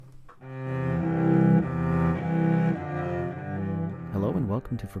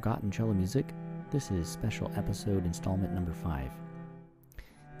welcome to Forgotten Cello Music. This is special episode installment number 5.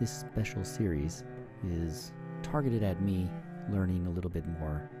 This special series is targeted at me learning a little bit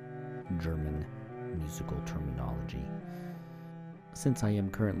more German musical terminology. Since I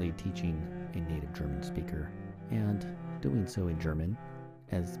am currently teaching a native German speaker and doing so in German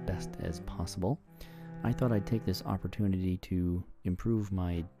as best as possible, I thought I'd take this opportunity to improve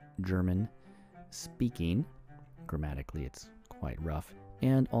my German speaking. Grammatically, it's quite rough,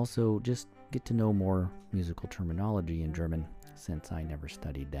 and also just get to know more musical terminology in German, since I never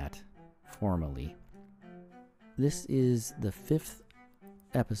studied that formally. This is the 5th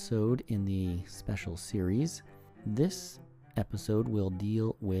episode in the special series. This episode will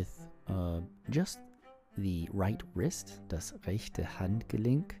deal with just the right wrist, das rechte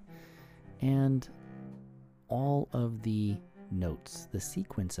Handgelenk, and all of the notes, the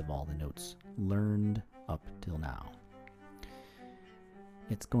sequence of all the notes learned up till now.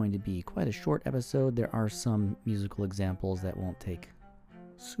 It's going to be quite a short episode. There are some musical examples that won't take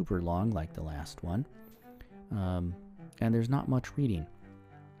super long like the last one. And there's not much reading.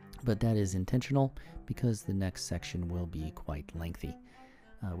 But that is intentional because the next section will be quite lengthy,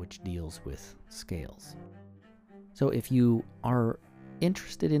 which deals with scales. So if you are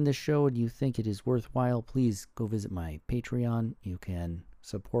interested in this show and you think it is worthwhile, please go visit my Patreon. You can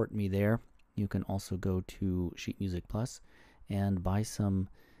support me there. You can also go to Sheet Music Plus and buy some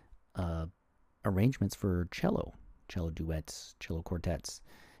arrangements for cello duets, cello quartets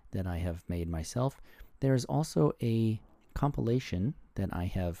that I have made myself. There's also a compilation that I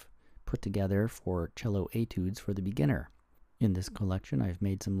have put together for cello etudes for the beginner. In this collection, I've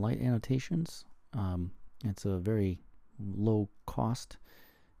made some light annotations. It's a very low-cost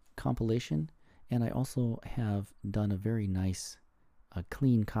compilation, and I also have done a very nice,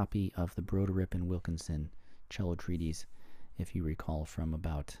 clean copy of the Broderip and Wilkinson cello treatise, if you recall, from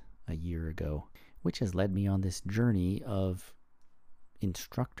about a year ago, which has led me on this journey of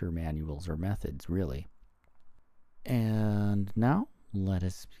instructor manuals or methods, really. And now, let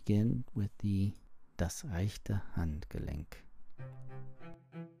us begin with das rechte Handgelenk.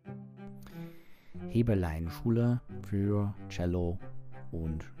 Heberleinschule für Cello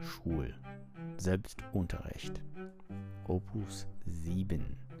und Schul. Selbstunterricht. Opus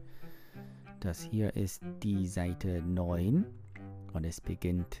 7. Das hier ist die Seite 9 und es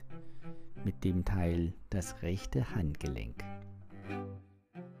beginnt mit dem Teil das rechte Handgelenk.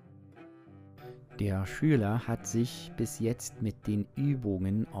 Der Schüler hat sich bis jetzt mit den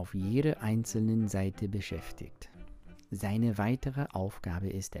Übungen auf jeder einzelnen Seite beschäftigt. Seine weitere Aufgabe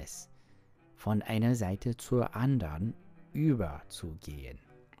ist es, von einer Seite zur anderen überzugehen.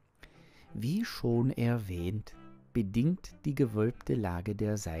 Wie schon erwähnt, bedingt die gewölbte Lage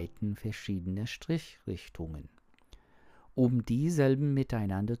der Saiten verschiedene Strichrichtungen. Um dieselben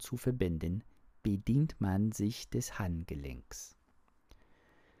miteinander zu verbinden, bedient man sich des Handgelenks.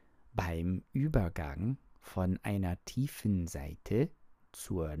 Beim Übergang von einer tiefen Seite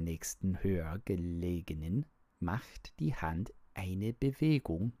zur nächsten höher gelegenen macht die Hand eine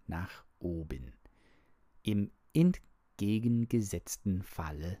Bewegung nach oben, im entgegengesetzten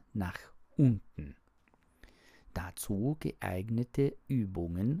Falle nach unten. Dazu geeignete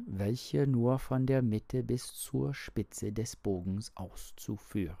Übungen, welche nur von der Mitte bis zur Spitze des Bogens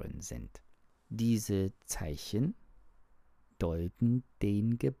auszuführen sind. Diese Zeichen deuten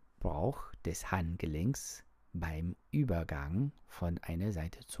den Gebrauch des Handgelenks beim Übergang von einer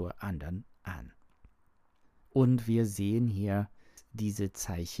Seite zur anderen an. Und wir sehen hier diese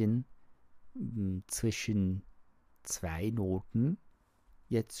Zeichen zwischen zwei Noten.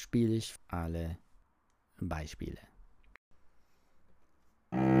 Jetzt spiele ich alle Beispiele.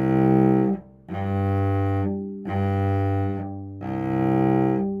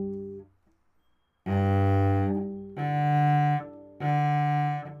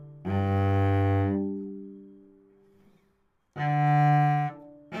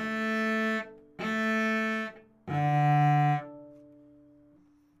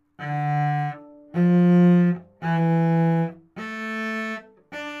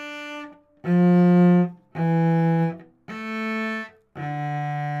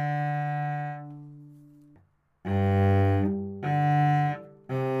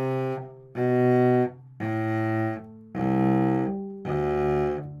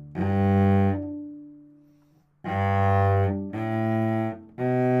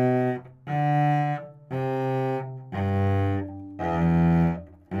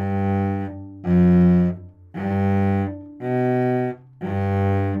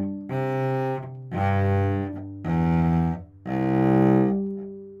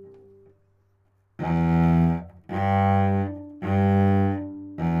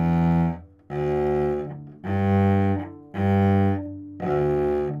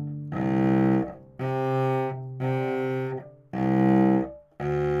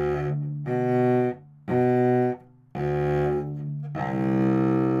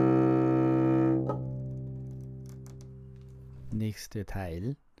 erste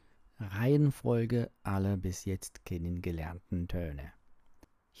Teil, Reihenfolge aller bis jetzt kennengelernten Töne.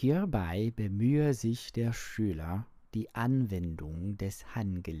 Hierbei bemühe sich der Schüler, die Anwendung des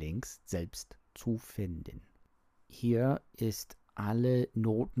Handgelenks selbst zu finden. Hier ist alle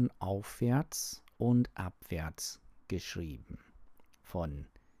Noten aufwärts und abwärts geschrieben. Von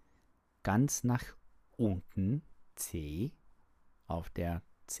ganz nach unten C auf der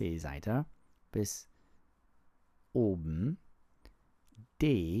C-Seite bis oben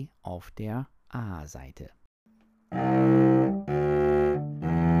D auf der A-Seite.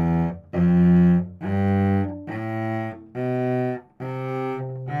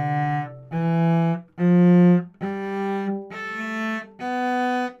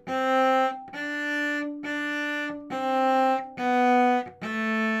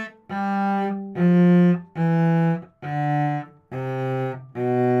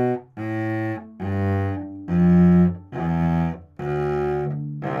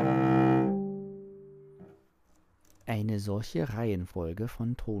 Eine solche Reihenfolge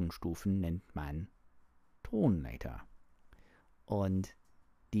von Tonstufen nennt man Tonleiter. Und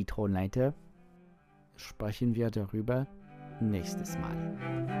die Tonleiter sprechen wir darüber nächstes Mal.